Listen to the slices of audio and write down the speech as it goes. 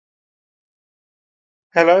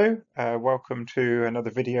Hello, welcome to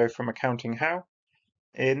another video from Accounting How.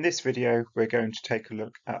 In this video, we're going to take a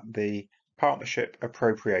look at the Partnership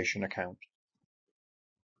Appropriation account.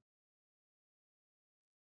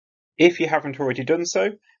 If you haven't already done so,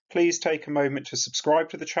 please take a moment to subscribe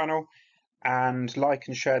to the channel and like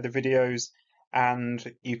and share the videos.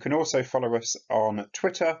 And you can also follow us on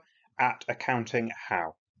Twitter at Accounting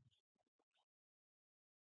How.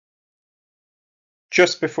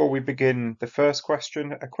 Just before we begin the first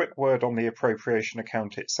question, a quick word on the appropriation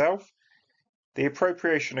account itself. The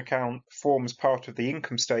appropriation account forms part of the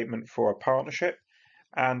income statement for a partnership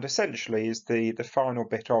and essentially is the final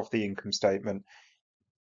bit of the income statement.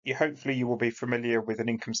 Hopefully you will be familiar with an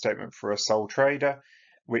income statement for a sole trader,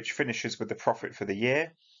 which finishes with the profit for the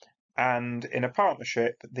year. And in a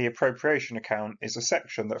partnership, the appropriation account is a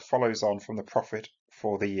section that follows on from the profit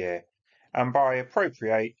for the year. And by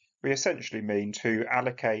appropriate, we essentially mean to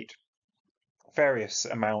allocate various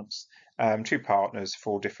amounts to partners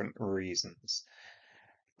for different reasons.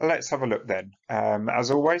 Let's have a look then.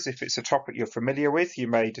 As always, if it's a topic you're familiar with, you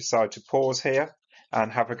may decide to pause here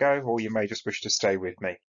and have a go, or you may just wish to stay with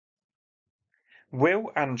me.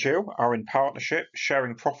 Will and Jill are in partnership,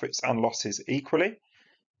 sharing profits and losses equally.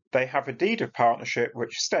 They have a deed of partnership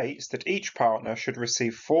which states that each partner should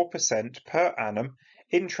receive 4% per annum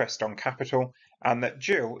interest on capital and that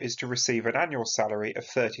Jill is to receive an annual salary of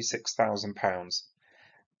 £36,000.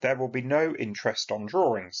 There will be no interest on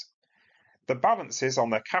drawings. The balances on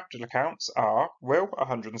their capital accounts are Will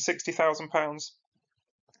 £160,000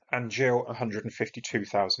 and Jill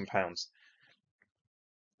 £152,000.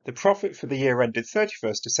 The profit for the year ended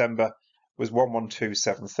 31st December was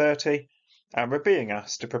 112,730 and we're being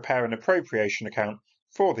asked to prepare an appropriation account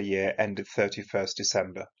for the year ended 31st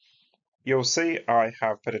December. You'll see I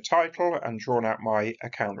have put a title and drawn out my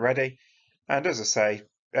account ready, and as I say,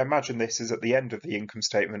 imagine this is at the end of the income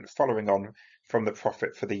statement following on from the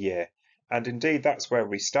profit for the year. And indeed, that's where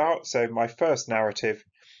we start. So my first narrative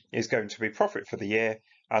is going to be profit for the year,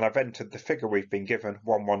 and I've entered the figure we've been given,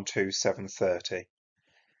 112,730.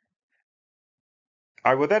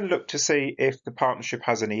 I will then look to see if the partnership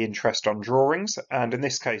has any interest on drawings, and in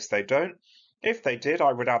this case they don't. If they did,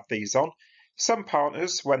 I would add these on. Some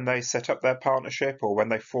partners, when they set up their partnership or when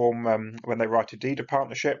they write a deed of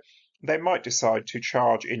partnership, they might decide to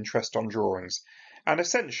charge interest on drawings. And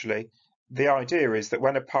essentially, the idea is that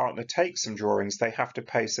when a partner takes some drawings, they have to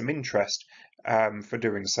pay some interest for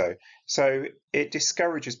doing so. So it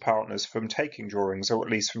discourages partners from taking drawings, or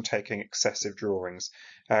at least from taking excessive drawings,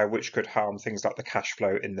 which could harm things like the cash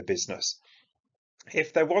flow in the business.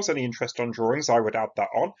 If there was any interest on drawings, I would add that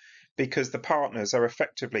on because the partners are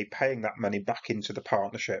effectively paying that money back into the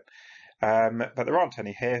partnership. But there aren't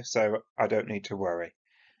any here, so I don't need to worry.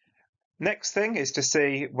 Next thing is to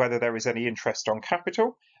see whether there is any interest on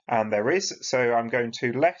capital, and there is, so I'm going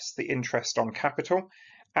to less the interest on capital,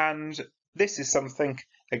 and this is something,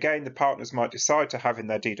 again, the partners might decide to have in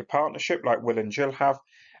their deed of partnership, like Will and Jill have,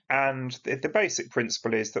 and the basic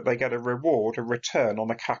principle is that they get a reward, a return on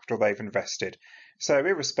the capital they've invested. So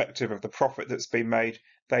irrespective of the profit that's been made,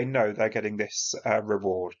 they know they're getting this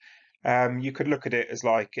reward. You could look at it as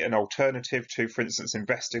like an alternative to, for instance,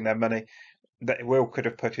 investing their money. That Will could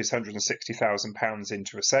have put his £160,000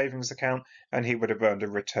 into a savings account and he would have earned a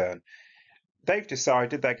return. They've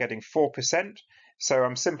decided they're getting 4%, so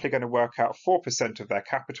I'm simply going to work out 4% of their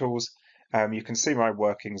capitals. You can see my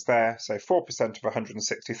workings there. So 4% of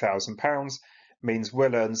 £160,000 means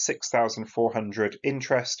Will earns 6,400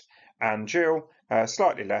 interest and Jill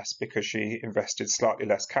slightly less because she invested slightly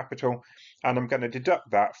less capital, and I'm going to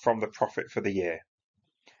deduct that from the profit for the year.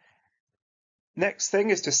 Next thing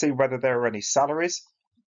is to see whether there are any salaries.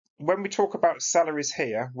 When we talk about salaries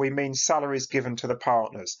here, we mean salaries given to the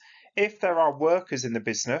partners. If there are workers in the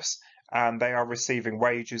business and they are receiving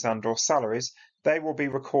wages and/or salaries, they will be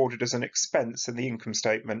recorded as an expense in the income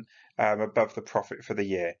statement above the profit for the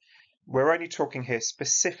year. We're only talking here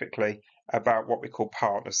specifically about what we call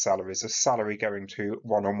partner salaries, a salary going to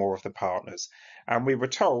one or more of the partners. And we were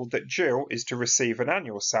told that Jill is to receive an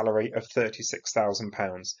annual salary of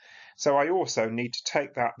 £36,000. So I also need to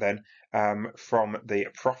take that then from the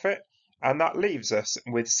profit, and that leaves us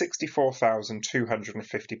with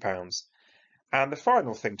 £64,250. And the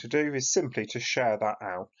final thing to do is simply to share that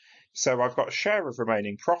out. So I've got a share of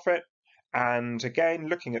remaining profit. And again,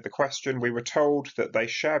 looking at the question, we were told that they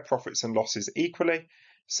share profits and losses equally.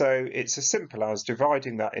 So it's as simple as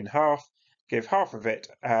dividing that in half, give half of it,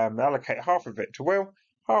 allocate half of it to Will,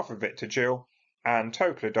 half of it to Jill, and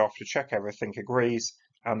total it off to check everything agrees,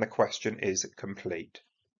 and the question is complete.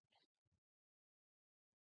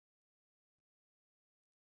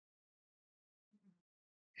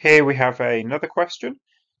 Here we have another question.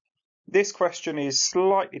 This question is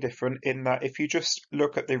slightly different in that if you just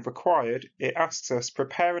look at the required, it asks us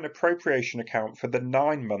prepare an appropriation account for the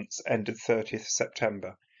 9 months ended 30th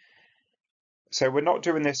September. So we're not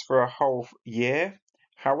doing this for a whole year.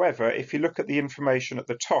 However, if you look at the information at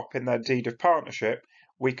the top in their deed of partnership,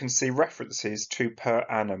 we can see references to per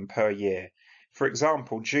annum per year. For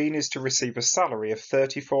example, Jean is to receive a salary of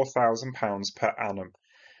 £34,000 per annum.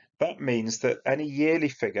 That means that any yearly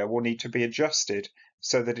figure will need to be adjusted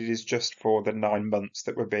so that it is just for the 9 months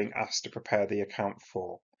that we're being asked to prepare the account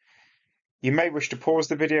for. You may wish to pause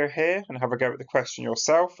the video here and have a go at the question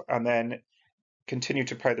yourself, and then continue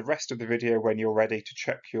to play the rest of the video when you're ready to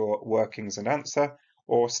check your workings and answer,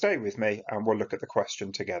 or stay with me and we'll look at the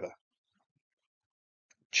question together.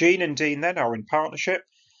 Jean and Dean then are in partnership.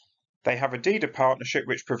 They have a deed of partnership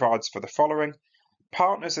which provides for the following.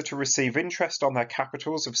 Partners are to receive interest on their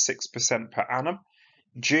capitals of 6% per annum.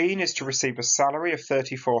 Jean is to receive a salary of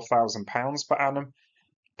 £34,000 per annum.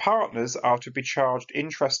 Partners are to be charged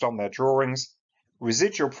interest on their drawings.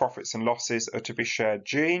 Residual profits and losses are to be shared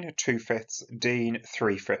Jean 2/5, Dean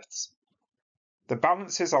 3/5. The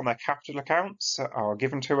balances on their capital accounts are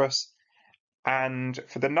given to us, and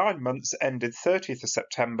for the 9 months ended 30th of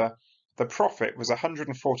September, the profit was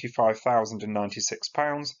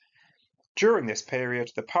 £145,096. During this period,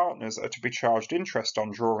 the partners are to be charged interest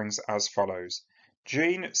on drawings as follows.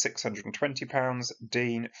 Jean £620,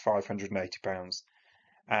 Dean £580.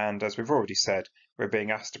 And as we've already said, we're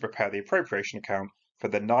being asked to prepare the appropriation account for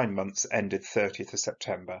the 9 months ended 30th of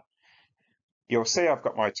September. You'll see I've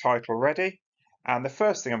got my title ready, and the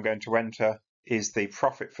first thing I'm going to enter is the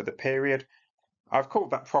profit for the period. I've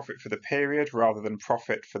called that profit for the period rather than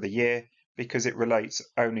profit for the year because it relates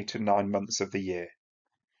only to 9 months of the year.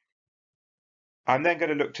 I'm then going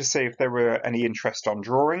to look to see if there were any interest on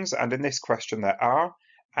drawings, and in this question there are,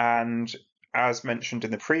 and as mentioned in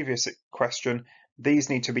the previous question, these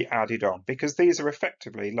need to be added on because these are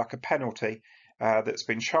effectively like a penalty that's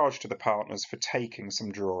been charged to the partners for taking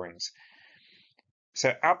some drawings.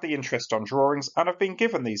 So add the interest on drawings, and I've been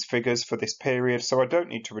given these figures for this period, so I don't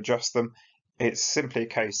need to adjust them. It's simply a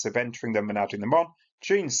case of entering them and adding them on.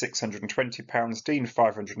 Jean £620, Dean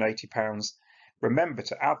 £580. Remember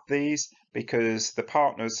to add these because the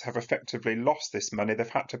partners have effectively lost this money. They've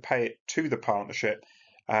had to pay it to the partnership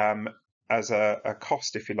as a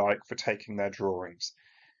cost, if you like, for taking their drawings.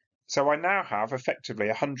 So I now have effectively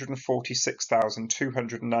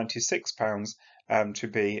 £146,296 to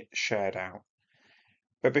be shared out.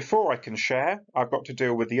 But before I can share, I've got to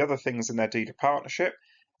deal with the other things in their deed of partnership.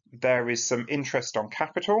 There is some interest on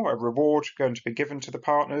capital, a reward going to be given to the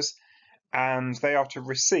partners, and they are to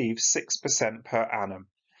receive 6% per annum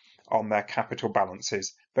on their capital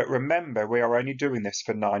balances. But remember, we are only doing this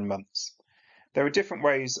for 9 months. There are different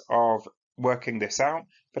ways of working this out,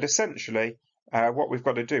 but essentially what we've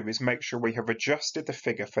got to do is make sure we have adjusted the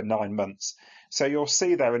figure for 9 months. So you'll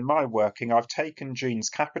see there in my working, I've taken Jean's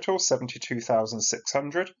capital,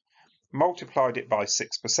 72,600, multiplied it by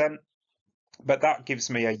 6%, but that gives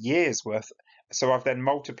me a year's worth. So I've then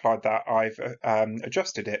multiplied that, I've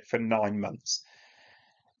adjusted it for 9 months.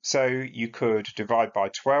 So you could divide by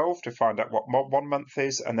 12 to find out what 1 month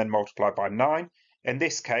is and then multiply by 9. In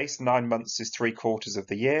this case, 9 months is 3/4 of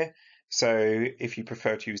the year. So if you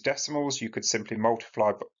prefer to use decimals, you could simply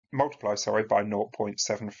multiply by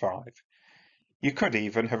 0.75. You could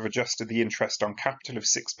even have adjusted the interest on capital of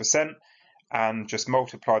 6% and just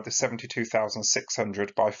multiplied the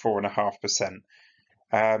 72,600 by 4.5%.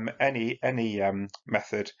 Any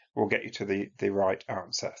method will get you to the right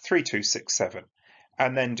answer, 3267.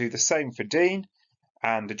 And then do the same for Dean,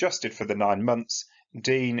 and adjusted for the 9 months,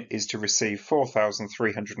 Dean is to receive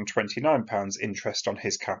 £4,329 interest on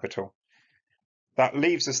his capital. That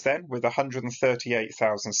leaves us then with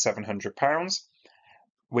 £138,700.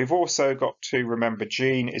 We've also got to remember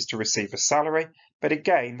Jean is to receive a salary, but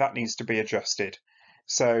again that needs to be adjusted.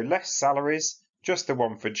 So less salaries, just the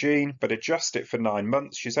one for Jean, but adjust it for 9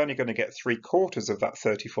 months. She's only going to get 3/4 of that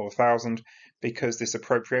 34,000 because this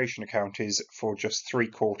appropriation account is for just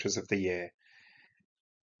 3/4 of the year.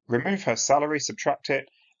 Remove her salary, subtract it,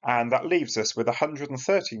 and that leaves us with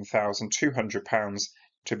 £113,200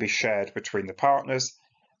 to be shared between the partners,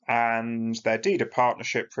 and their deed of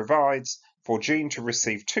partnership provides for Jean to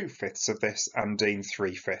receive 2/5 of this and Dean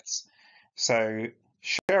 3/5. So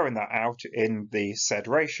sharing that out in the said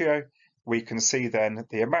ratio, we can see then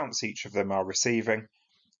the amounts each of them are receiving,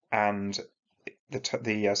 and the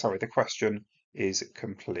question is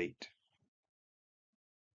complete.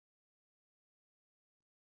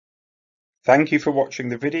 Thank you for watching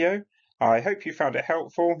the video. I hope you found it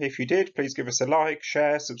helpful. If you did, please give us a like,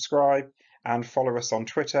 share, subscribe, and follow us on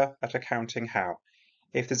Twitter at AccountingHow.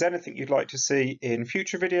 If there's anything you'd like to see in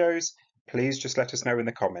future videos, please just let us know in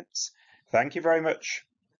the comments. Thank you very much.